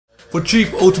For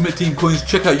cheap Ultimate Team coins,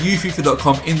 check out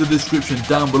ufifa.com in the description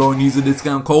down below and use the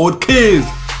discount code Kizz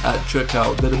at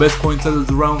checkout. They're the best coin sellers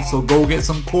around, so go get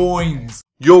some coins.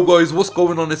 Yo guys, what's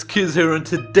going on? It's Kizz here, and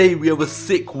today we have a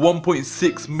sick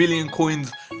 1.6 million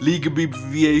coins Liga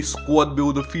Bbva squad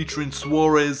builder featuring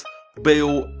Suarez,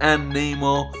 Bale and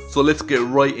Neymar. So let's get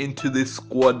right into this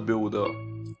squad builder.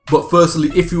 But firstly,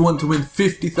 if you want to win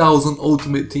 50,000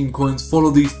 Ultimate Team coins, follow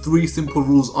these 3 simple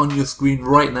rules on your screen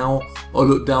right now or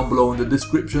look down below in the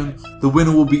description. The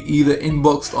winner will be either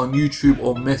inboxed on YouTube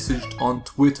or messaged on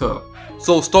Twitter.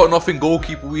 So starting off in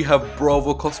goalkeeper, we have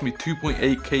Bravo, cost me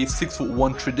 2.8k,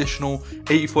 6'1" traditional,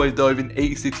 85 diving,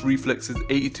 86 reflexes,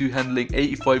 82 handling,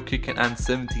 85 kicking and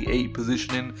 78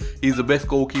 positioning. He's the best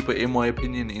goalkeeper in my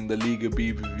opinion in the Liga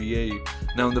Bbva.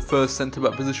 Now in the first centre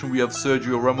back position we have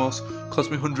Sergio Ramos,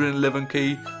 cost me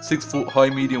 111k, 6 foot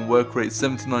high medium work rate,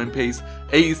 79 pace,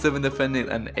 87 defending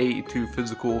and 82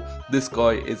 physical. This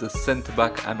guy is a centre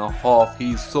back and a half.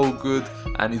 He's so good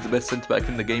and he's the best centre back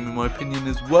in the game in my opinion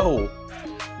as well.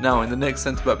 Now in the next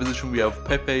centre back position we have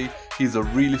Pepe. He's a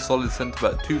really solid centre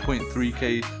back,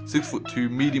 2.3k, 6'2",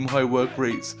 medium high work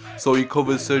rates, so he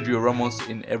covers Sergio Ramos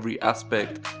in every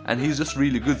aspect and he's just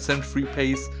really good, 73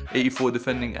 pace, 84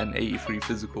 defending and 83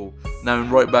 physical. Now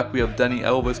in right back we have Dani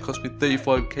Alves, cost me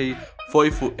 35k,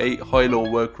 5'8", high low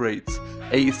work rates,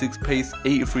 86 pace,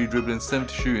 83 dribbling,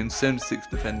 70 shooting, 76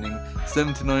 defending,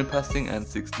 79 passing and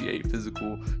 68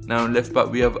 physical. Now in left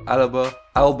back we have Alba,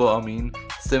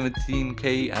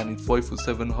 17k and he's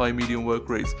 5'7", high medium work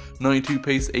rates, 92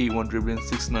 pace, 81 dribbling,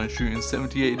 69 shooting,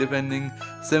 78 defending,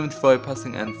 75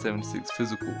 passing and 76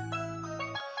 physical.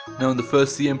 Now in the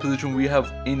first CM position we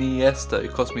have Iniesta.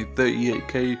 It cost me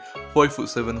 38k,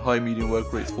 5'7", high medium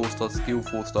work rates, 4-star skill,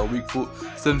 4-star weak foot,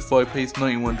 75 pace,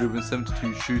 91 dribbling,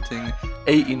 72 shooting,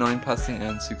 89 passing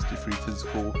and 63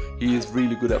 physical. He is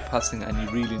really good at passing and you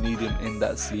really need him in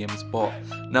that CM spot.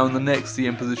 Now in the next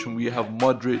CM position we have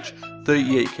Modric,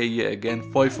 38k yet again,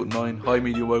 5'9", high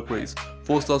medium work rates,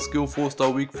 4-star skill,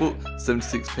 4-star weak foot,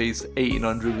 76 pace,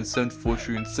 89 dribbling, 74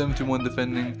 shooting, 71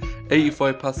 defending,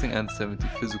 85 passing and 70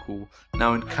 physical.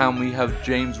 Now in cam we have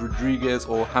James Rodriguez,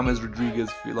 or James Rodriguez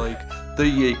if you like,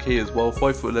 38k as well,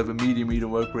 5'11",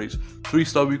 medium work rates,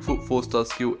 3-star weak foot, 4-star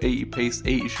skill, 80 pace,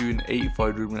 80 shooting,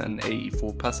 85 dribbling and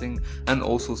 84 passing and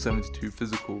also 72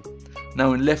 physical.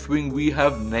 Now in left wing we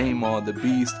have Neymar, the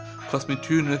beast, cost me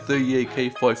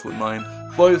 238k,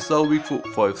 5'9", 5-star weak foot,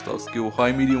 5-star skill,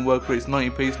 high medium work rates,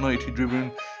 90 pace, 92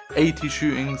 dribbling, 80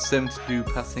 shooting, 72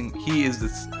 passing. He is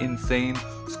just insane.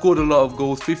 Scored a lot of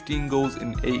goals, 15 goals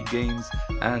in 8 games,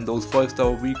 and those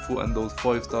 5-star weak foot and those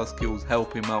 5-star skills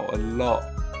help him out a lot.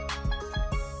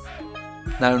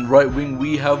 Now in right wing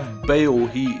we have Bale.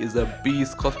 He is a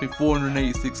beast, cost me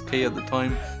 486k at the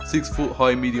time, 6 foot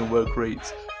high medium work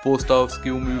rates, 4-star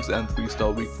skill moves and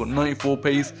 3-star weak foot, 94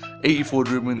 pace, 84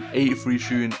 dribbling, 83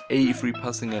 shooting, 83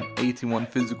 passing and 81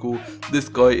 physical. This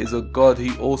guy is a god.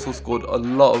 He also scored a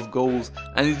lot of goals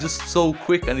and he's just so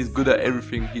quick and he's good at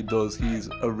everything he does. He's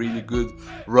a really good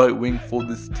right wing for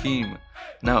this team.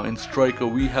 Now in striker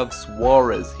we have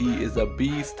Suarez. He is a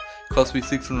beast, cost me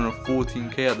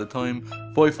 614k at the time,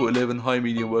 5'11", high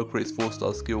medium work rates,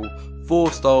 4-star skill,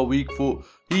 4-star weak foot.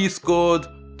 He scored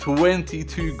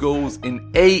 22 goals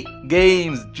in 8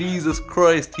 games. Jesus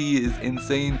Christ, he is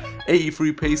insane.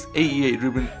 83 pace, 88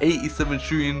 dribbling, 87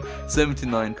 shooting,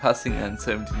 79 passing and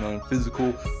 79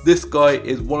 physical. This guy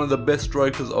is one of the best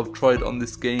strikers I've tried on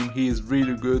this game. He is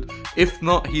really good. If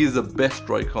not, he is the best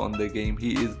striker on the game.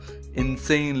 He is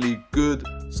insanely good,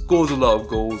 scores a lot of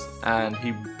goals, and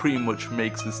he pretty much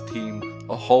makes this team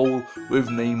a whole with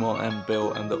Neymar and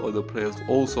Bale and the other players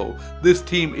also. This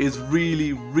team is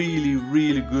really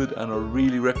good and I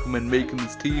really recommend making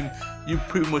this team. You're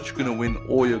pretty much going to win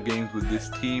all your games with this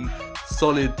team.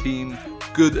 Solid team,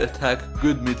 good attack,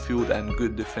 good midfield and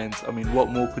good defense. I mean, what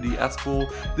more could he ask for?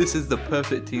 This is the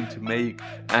perfect team to make,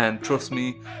 and trust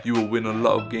me, you will win a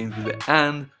lot of games with it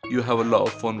and you have a lot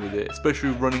of fun with it,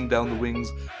 especially running down the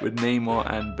wings with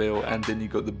Neymar and Bale, and then you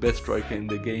got the best striker in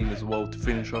the game as well to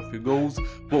finish off your goals.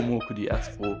 What more could you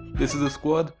ask for? This is a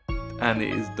squad and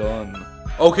it is done.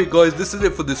 Okay guys, this is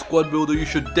it for the squad builder. You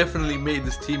should definitely make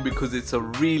this team because it's a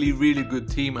really good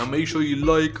team, and make sure you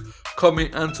like,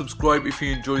 comment and subscribe if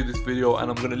you enjoyed this video, and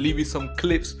I'm going to leave you some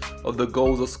clips of the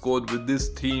goals I scored with this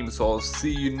team. So I'll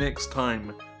see you next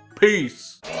time.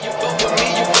 Peace. You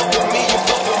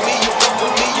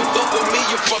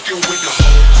fucking with the